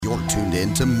You're tuned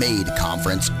in to Made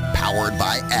Conference, powered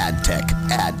by Adtech.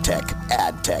 Adtech,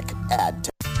 Adtech,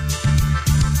 Adtech.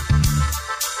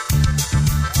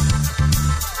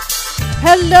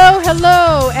 Hello,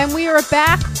 hello, and we are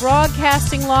back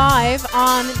broadcasting live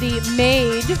on the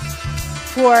Made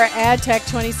for Adtech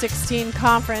 2016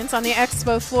 conference on the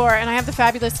expo floor, and I have the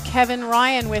fabulous Kevin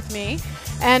Ryan with me.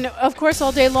 And of course,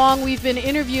 all day long, we've been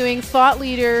interviewing thought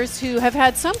leaders who have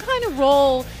had some kind of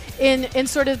role in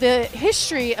sort of the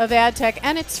history of Adtech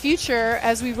and its future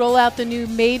as we roll out the new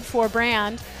Made for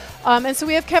brand. And so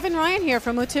we have Kevin Ryan here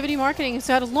from Motivity Marketing, who's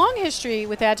had a long history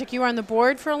with Adtech. You were on the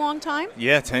board for a long time?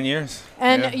 Yeah, 10 years.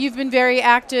 And you've been very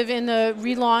active in the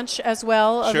relaunch as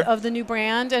well of the new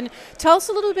brand. And tell us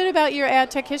a little bit about your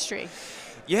Adtech history.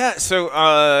 Yeah, so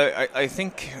I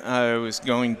think I was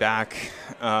going back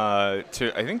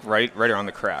to, I think, right around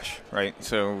the crash, right?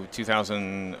 So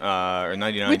 2000, or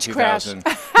 99, Which 2000.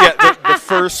 Yeah, the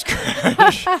first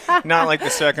crash, not like the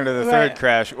second or the third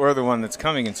crash, or the one that's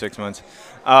coming in 6 months.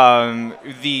 It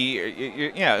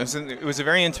was a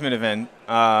very intimate event.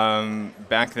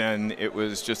 Back then, it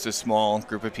was just a small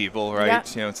group of people, right? Yeah.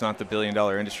 You know, it's not the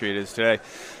billion-dollar industry it is today.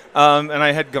 And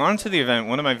I had gone to the event.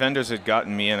 One of my vendors had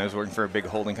gotten me in. I was working for a big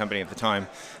holding company at the time.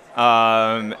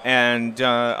 I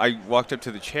walked up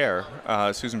to the chair,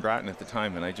 Susan Bratton at the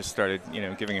time, and I just started,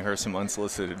 giving her some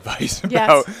unsolicited advice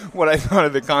about what I thought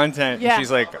of the content. Yeah. And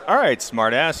she's like, "All right,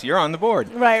 smart ass, you're on the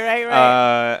board." Right.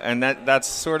 And that's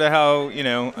sort of how, I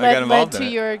got involved led to in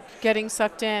it. your getting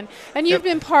sucked in. And you've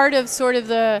been part of sort of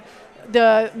the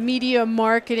media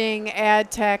marketing,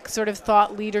 ad tech, sort of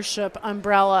thought leadership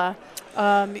umbrella,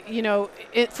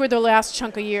 for the last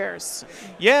chunk of years.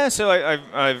 Yeah, so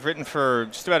I've written for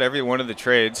just about every one of the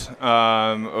trades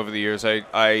over the years.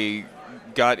 I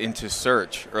got into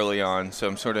search early on, so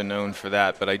I'm sort of known for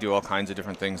that, but I do all kinds of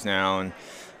different things now.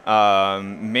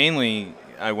 And mainly,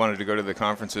 I wanted to go to the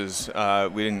conferences.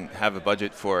 We didn't have a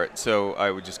budget for it, so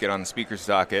I would just get on the speaker's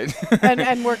docket.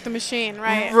 and work the machine,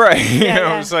 right? Right. Yeah,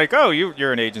 I was like, "Oh,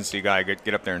 you're an agency guy.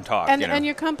 Get up there and talk." And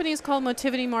your company is called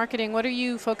Motivity Marketing. What are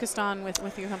you focused on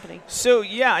with your company? So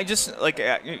yeah, I just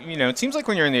it seems like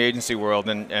when you're in the agency world,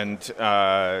 and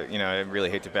I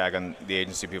really hate to bag on the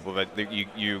agency people, but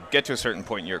you get to a certain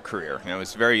point in your career. I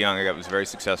was very young. I was very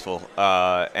successful,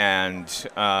 and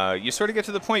you sort of get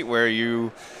to the point where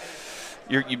you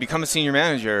become a senior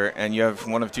manager, and you have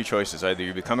one of two choices. Either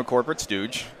you become a corporate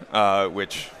stooge,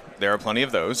 which there are plenty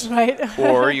of those, right?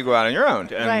 Or you go out on your own,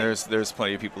 and right. there's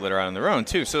plenty of people that are out on their own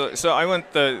too. So I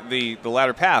went the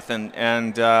latter path,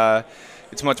 and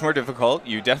it's much more difficult.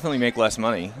 You definitely make less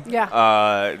money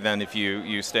than if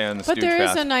you stay on the stooge path.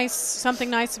 But there is something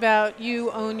nice about you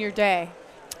own your day.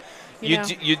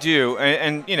 You do,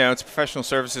 and it's a professional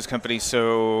services company,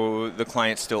 so the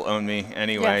clients still own me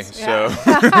anyway. Yes, so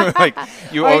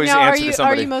you always answer to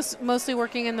somebody. Are you mostly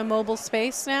working in the mobile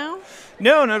space now?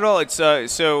 No, not at all. It's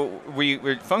so we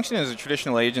function as a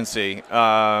traditional agency,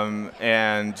 and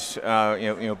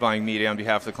buying media on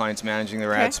behalf of the clients, managing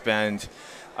their ad spend.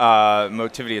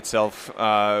 Motivity itself,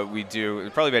 we do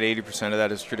probably about 80% of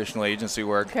that is traditional agency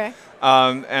work. Okay.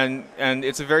 And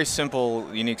it's a very simple,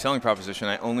 unique selling proposition.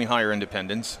 I only hire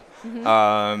independents,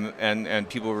 and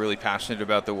people are really passionate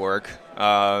about the work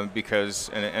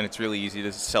because it's really easy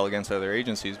to sell against other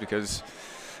agencies because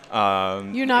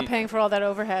you're not paying for all that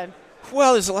overhead.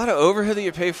 Well, there's a lot of overhead that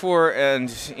you pay for,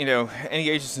 and any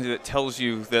agency that tells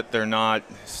you that they're not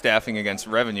staffing against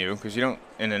revenue, because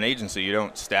in an agency you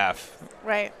don't staff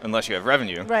unless you have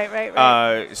revenue.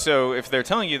 Right. So if they're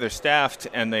telling you they're staffed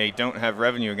and they don't have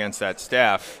revenue against that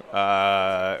staff,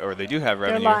 or they do have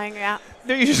revenue, they're lying. Yeah.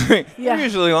 They're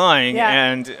usually lying,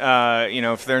 and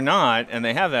if they're not and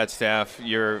they have that staff,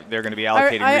 they're going to be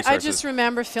allocating resources. I just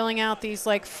remember filling out these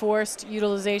forced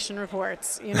utilization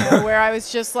reports, where I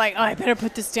was just like, oh, I better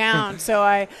put this down,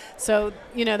 so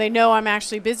they know I'm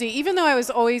actually busy, even though I was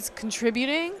always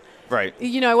contributing. Right.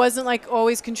 I wasn't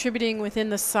always contributing within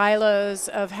the silos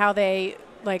of how they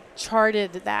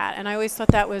charted that, and I always thought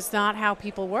that was not how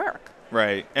people work.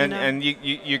 Right, and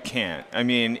you can't. I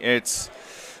mean, it's.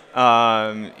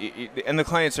 And the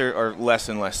clients are less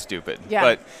and less stupid. Yeah.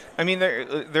 But I mean,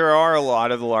 there are a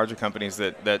lot of the larger companies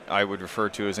that I would refer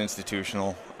to as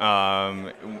institutional,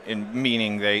 in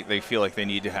meaning they feel like they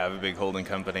need to have a big holding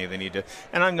company. They need to,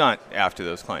 and I'm not after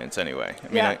those clients anyway. I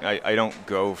mean, I don't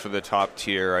go for the top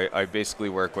tier. I basically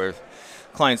work with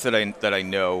clients that I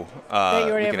know that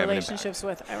you already have relationships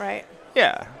with, right?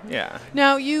 Yeah, yeah.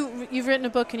 Now, you've written a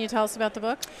book. Can you tell us about the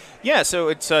book? Yeah, so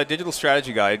it's a digital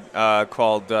strategy guide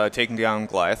called Taking Down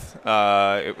Goliath.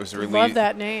 It was released. Love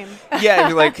that name.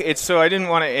 Yeah, so I didn't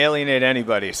want to alienate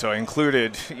anybody, so I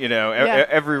included,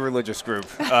 every religious group,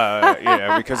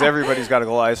 because everybody's got a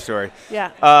Goliath story.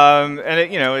 Yeah. And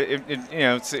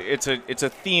it's a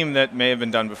theme that may have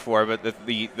been done before, but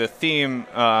the theme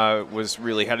was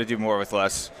really how to do more with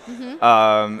less. Mm-hmm.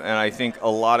 And I think a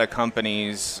lot of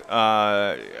companies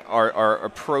are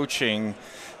approaching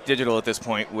digital at this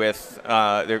point with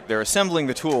they're assembling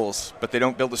the tools, but they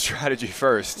don't build a strategy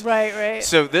first. Right.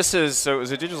 So it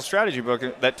was a digital strategy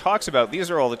book that talks about these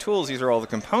are all the tools, these are all the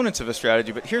components of a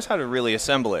strategy, but here's how to really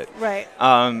assemble it. Right.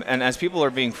 And as people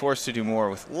are being forced to do more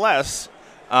with less.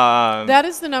 That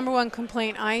is the number one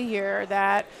complaint I hear,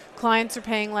 that clients are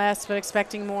paying less but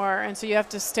expecting more, and so you have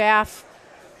to staff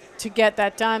to get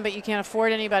that done, but you can't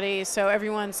afford anybody, so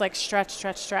everyone's like stretched.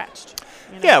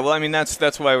 Yeah, well, I mean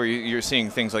that's why you're seeing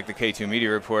things like the K2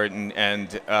 Media Report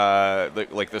and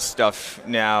like the stuff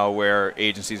now where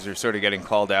agencies are sort of getting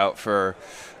called out for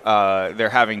they're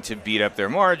having to beat up their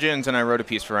margins. And I wrote a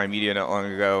piece for iMedia not long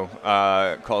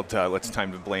ago called "It's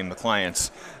Time to Blame the Clients."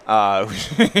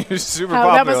 Which is super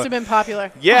popular. That must have been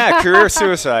popular. Yeah, career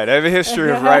suicide. I have a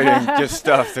history of writing just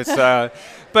stuff that's.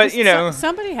 But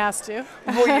somebody has to.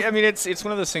 Well, yeah, I mean, it's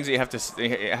one of those things that you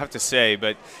have to say.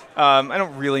 But I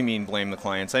don't really mean blame the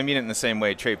clients. I mean it in the same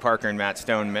way Trey Parker and Matt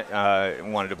Stone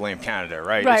wanted to blame Canada,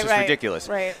 right? It's just ridiculous.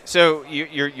 Right. So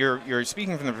you're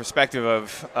speaking from the perspective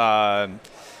of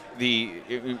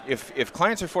if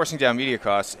clients are forcing down media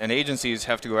costs and agencies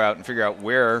have to go out and figure out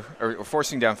where, or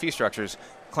forcing down fee structures.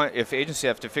 If agencies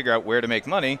have to figure out where to make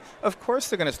money, of course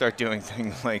they're going to start doing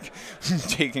things like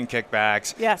taking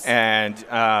kickbacks, yes, and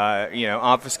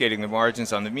obfuscating the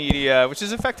margins on the media, which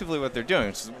is effectively what they're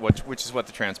doing, which is what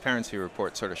the transparency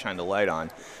report sort of shined a light on.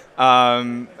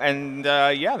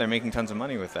 They're making tons of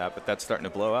money with that, but that's starting to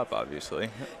blow up, obviously.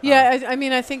 Yeah, I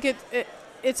mean, I think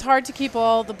it's hard to keep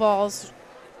all the balls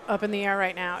up in the air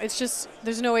right now. It's just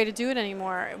there's no way to do it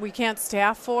anymore. We can't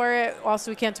staff for it.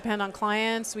 Also, we can't depend on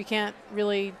clients. We can't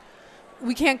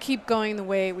keep going the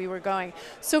way we were going.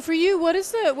 So for you, what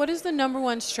is the number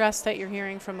one stress that you're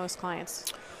hearing from most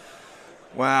clients?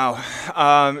 Wow,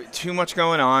 too much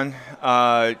going on,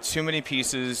 too many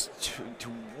pieces,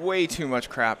 way too much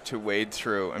crap to wade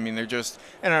through. I mean, and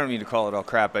I don't mean to call it all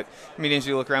crap, but I mean, as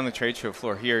you look around the trade show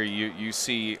floor here, you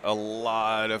see a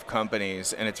lot of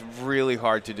companies, and it's really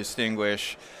hard to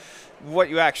distinguish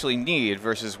what you actually need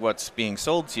versus what's being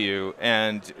sold to you.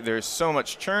 And there's so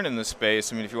much churn in the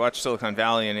space. I mean, if you watch Silicon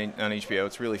Valley on HBO,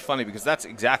 it's really funny because that's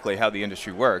exactly how the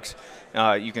industry works.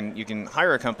 You can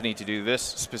hire a company to do this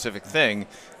specific thing,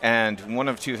 and one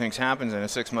of two things happens in a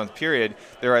 6-month period.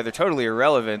 They're either totally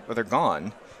irrelevant or they're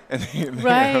gone. And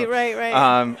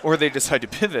Right. Or they decide to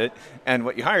pivot, and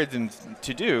what you hired them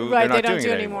to do, right, they're not they don't doing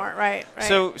do it anymore. Right.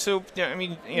 So I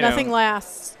mean, nothing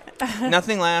lasts.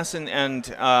 Nothing lasts, and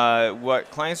what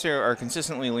clients are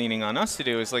consistently leaning on us to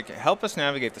do is help us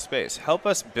navigate the space, help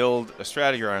us build a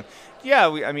strategy around.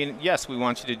 Yeah, yes, we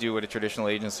want you to do what a traditional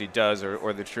agency does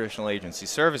or the traditional agency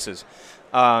services,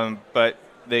 but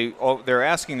they're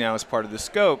asking now as part of the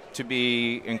scope to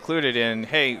be included in,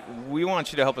 hey, we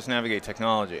want you to help us navigate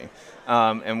technology,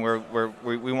 and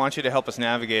we want you to help us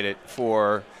navigate it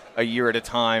for a year at a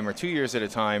time or 2 years at a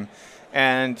time.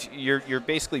 And you're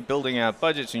basically building out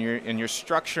budgets, and you're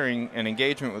structuring an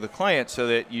engagement with a client so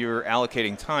that you're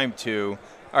allocating time to,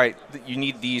 all right, you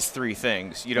need these 3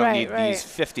 things. You don't need these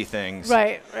 50 things.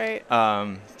 Right.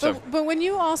 But when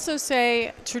you also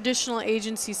say traditional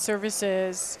agency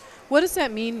services, what does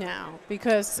that mean now?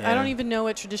 Because I don't even know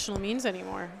what traditional means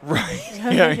anymore. Right.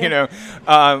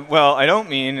 Well, I don't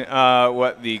mean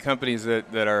what the companies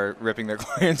that are ripping their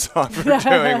clients off are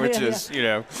doing, which is,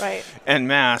 right. En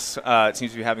masse, it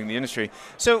seems to be happening in the industry.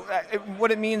 So what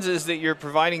it means is that you're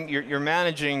providing, you're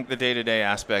managing the day-to-day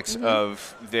aspects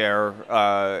of their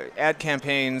ad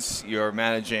campaigns. You're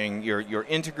managing, you're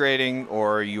integrating,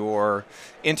 or you're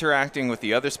interacting with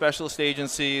the other specialist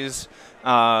agencies.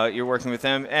 You're working with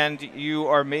them, and you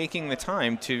are making the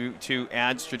time to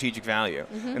add strategic value.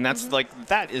 And that's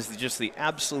that is just the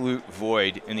absolute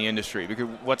void in the industry, because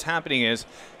what's happening is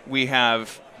we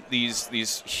have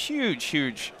these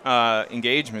huge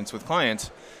engagements with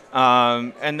clients,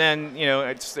 and then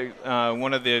it's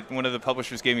one of the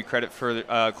publishers gave me credit for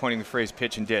coining the phrase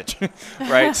pitch and ditch,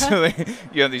 right? So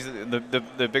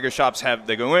the bigger shops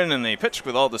they go in and they pitch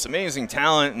with all this amazing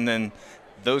talent, and then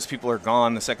those people are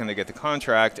gone the second they get the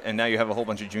contract, and now you have a whole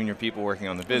bunch of junior people working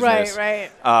on the business. Right.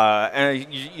 And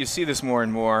you see this more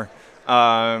and more.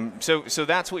 So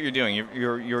that's what you're doing.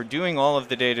 You're doing all of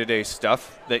the day-to-day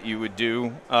stuff that you would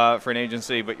do for an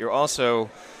agency, but you're also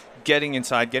getting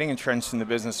inside, getting entrenched in the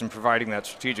business, and providing that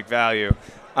strategic value.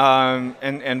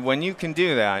 And when you can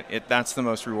do that, that's the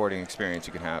most rewarding experience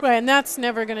you can have. Right, and that's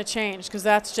never going to change because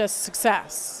that's just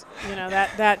success. You know,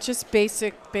 that just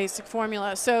basic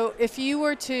formula. So if you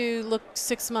were to look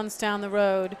 6 months down the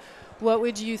road, what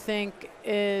would you think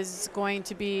is going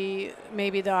to be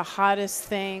maybe the hottest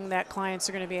thing that clients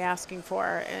are going to be asking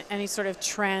for? Any sort of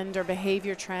trend or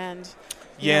behavior trend?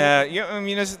 Yeah. I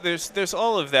mean, there's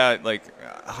all of that like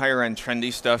higher end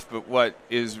trendy stuff, but what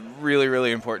is really,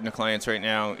 really important to clients right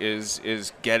now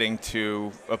is getting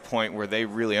to a point where they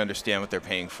really understand what they're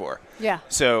paying for. Yeah.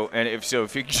 So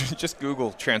if you just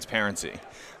Google transparency,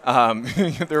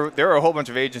 there are a whole bunch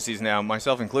of agencies now,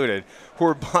 myself included, who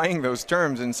are buying those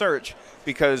terms in search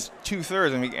because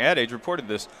 2/3, I mean, Ad Age reported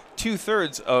this,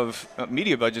 2/3 of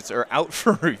media budgets are out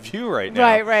for review right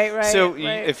now. Right. So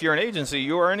if you're an agency,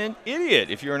 you are an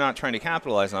idiot if you're not trying to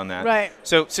capitalize on that. Right.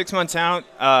 So 6 months out,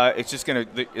 it's just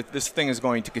this thing is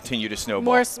going to continue to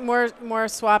snowball. More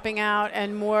swapping out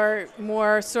and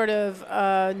more sort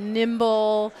of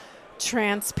nimble,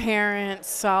 transparent,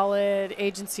 solid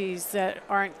agencies that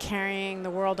aren't carrying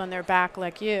the world on their back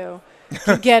like you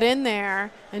can get in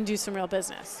there and do some real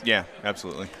business. Yeah,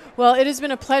 absolutely. Well, it has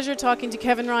been a pleasure talking to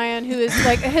Kevin Ryan, who is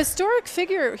like a historic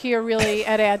figure here really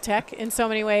at Adtech in so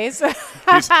many ways.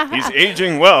 he's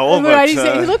aging well. Right,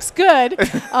 but, he looks good.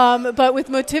 But with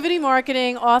Motivity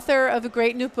Marketing, author of a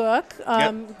great new book.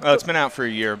 It's been out for a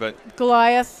year, but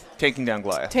Goliath. Taking Down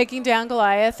Goliath. Taking Down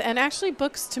Goliath. And actually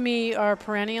books to me are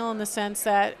perennial in the sense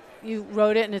that you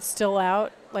wrote it and it's still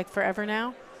out like forever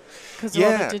now. Because of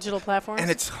all the digital platforms.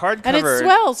 And it's hardcover. And it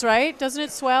swells, right? Doesn't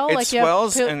it swell? It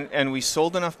swells, and we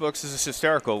sold enough books. This is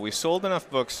hysterical. We sold enough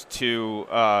books to,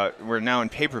 we're now in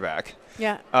paperback.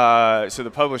 Yeah. So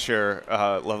the publisher,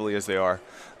 lovely as they are,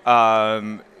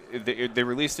 they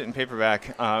released it in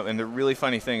paperback. And the really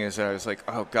funny thing is I was like,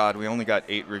 oh, God, we only got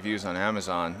 8 reviews on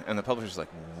Amazon. And the publisher's like,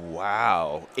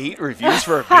 wow, 8 reviews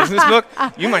for a business book?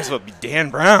 You might as well be Dan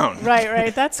Brown.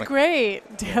 Right. That's like,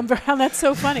 great. Dan Brown, that's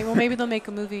so funny. Well, maybe they'll make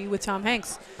a movie with Tom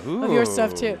Hanks of your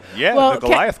stuff, too. Yeah, well, the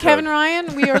Goliath Kevin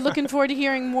Ryan, we are looking forward to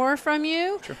hearing more from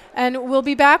you. Sure. And we'll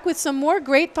be back with some more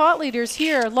great thought leaders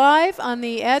here live on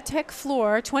the Adtech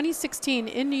Floor 2016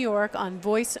 in New York on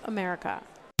Voice America.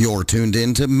 You're tuned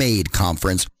in to MADE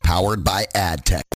Conference, powered by Adtech.